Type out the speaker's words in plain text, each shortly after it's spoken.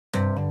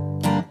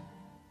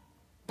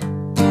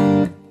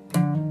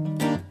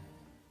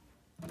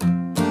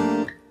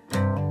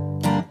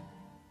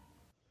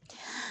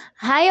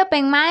Hi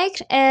Open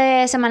Mic,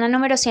 semana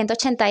número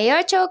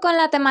 188 con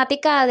la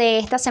temática de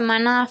esta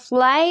semana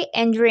Fly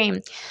and Dream.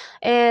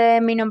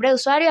 Mi nombre de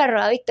usuario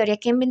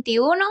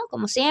 @VictoriaKing21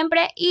 como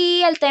siempre,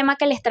 y el tema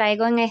que les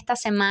traigo en esta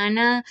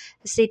semana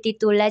se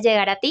titula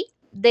Llegar a ti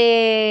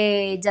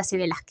de Jaci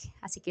Velasquez,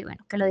 así que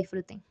bueno, que lo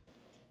disfruten.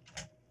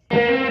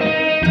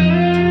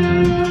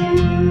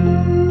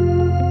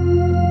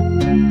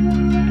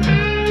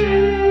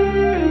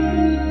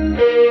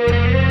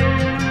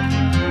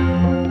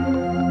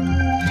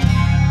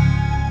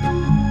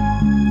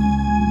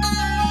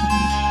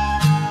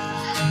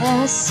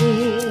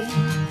 Así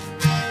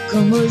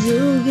como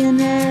lluvia en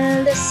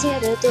el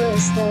desierto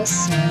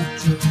estás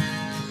aquí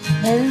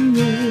en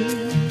mí.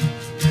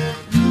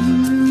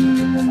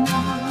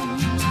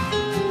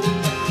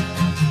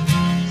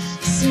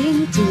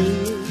 Sin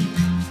ti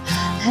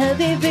he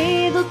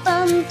vivido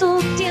tanto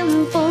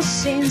tiempo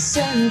sin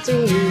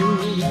sentir.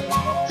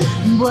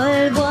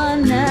 Vuelvo a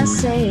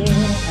nacer,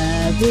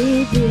 a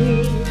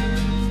vivir.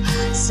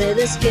 Se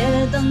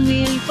despiertan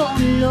mil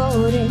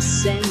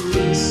colores en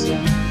mi ser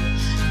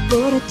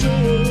por ti.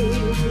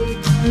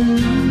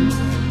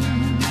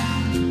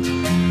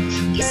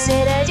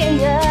 Quisiera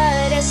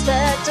llegar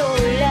hasta tu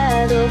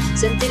lado,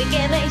 sentir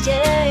que me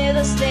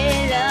llevas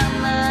de la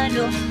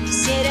mano.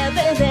 Quisiera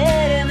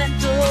perderme en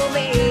tu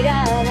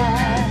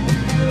mirada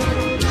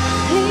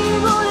y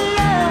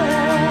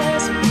volar,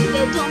 sentir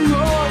que tu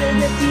amor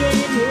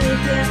detiene el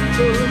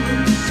tiempo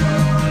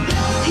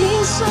y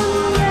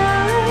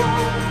soñar,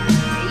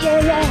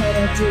 llegar a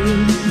ti,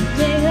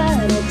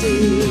 llegar a ti.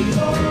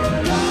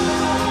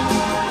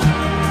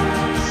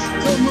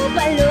 Como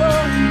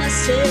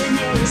palomas en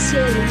el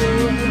cielo.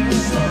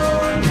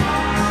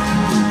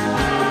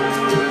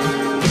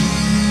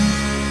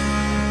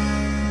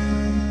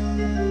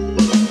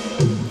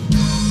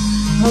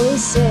 Hoy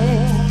sé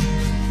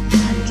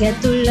que a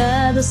tu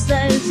lado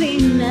hasta el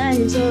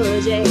final yo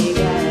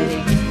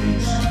llegaré.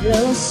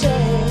 Lo sé,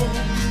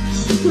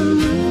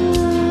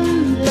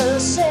 lo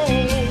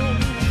sé.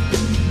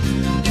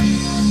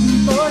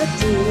 Por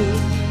ti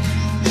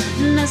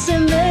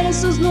nacen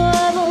versos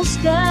nuevos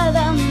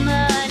cada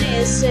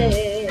amanecer.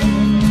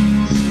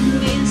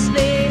 Mi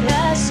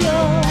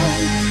inspiración,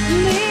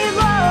 mi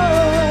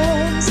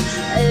voz,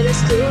 eres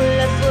tú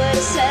la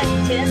fuerza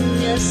que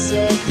me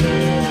hace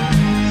creer.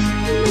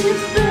 Mi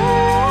fe.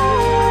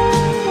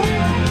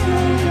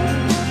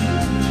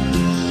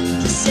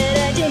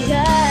 Quisiera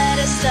llegar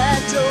hasta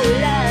tu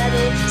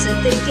lado,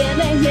 sentir que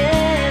me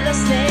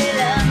llevas de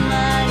la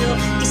mano.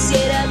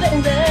 Quisiera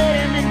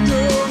perderme en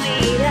tu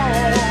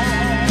mirada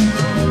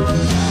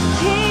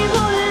y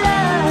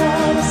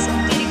volar,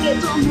 sentir que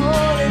tu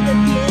amor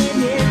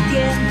detiene el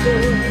tiempo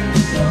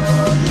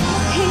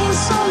y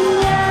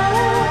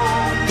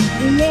soñar,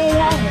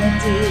 llegar a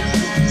ti,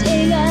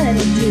 llegar a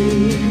ti.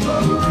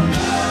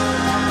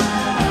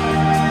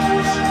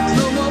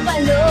 Como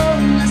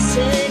palomas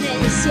en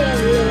el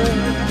cielo.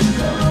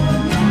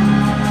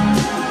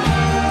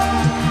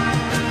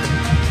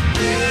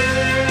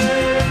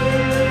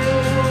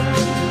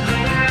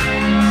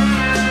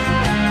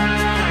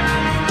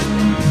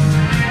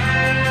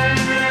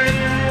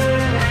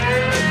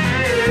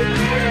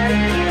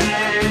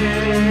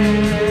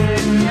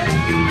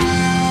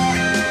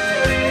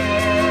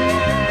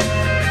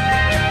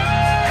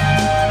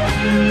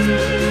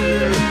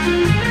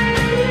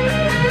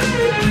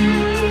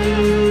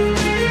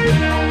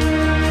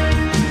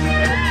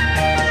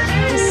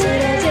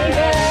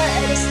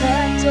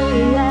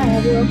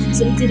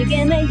 Sentir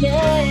que me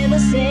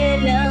llevas de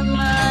la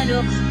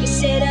mano.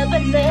 Quisiera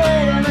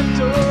perderme en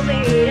tu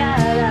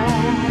mirada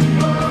y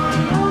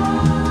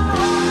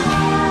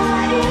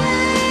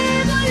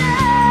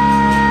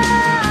volar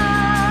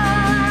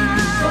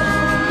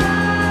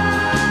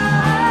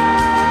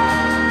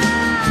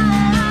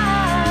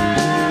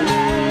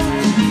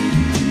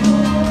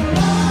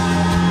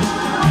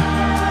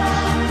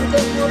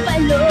como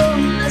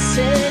palomas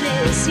en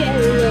el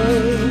cielo.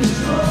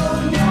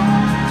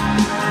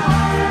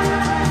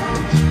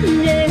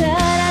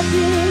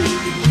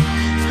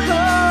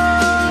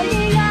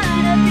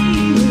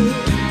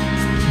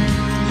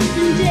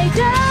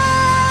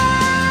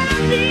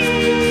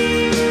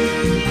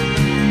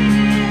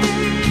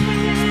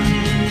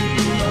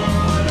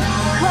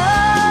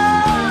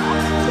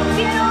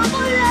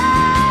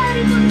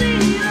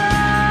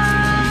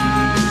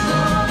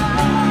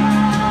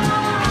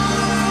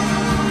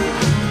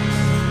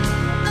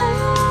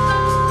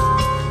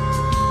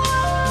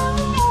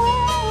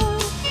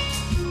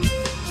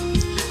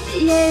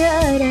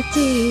 Llegar a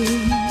ti,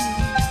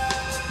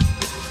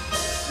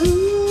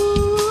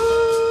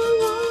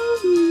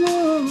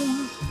 no,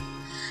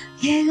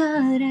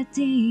 llegar a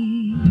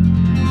ti.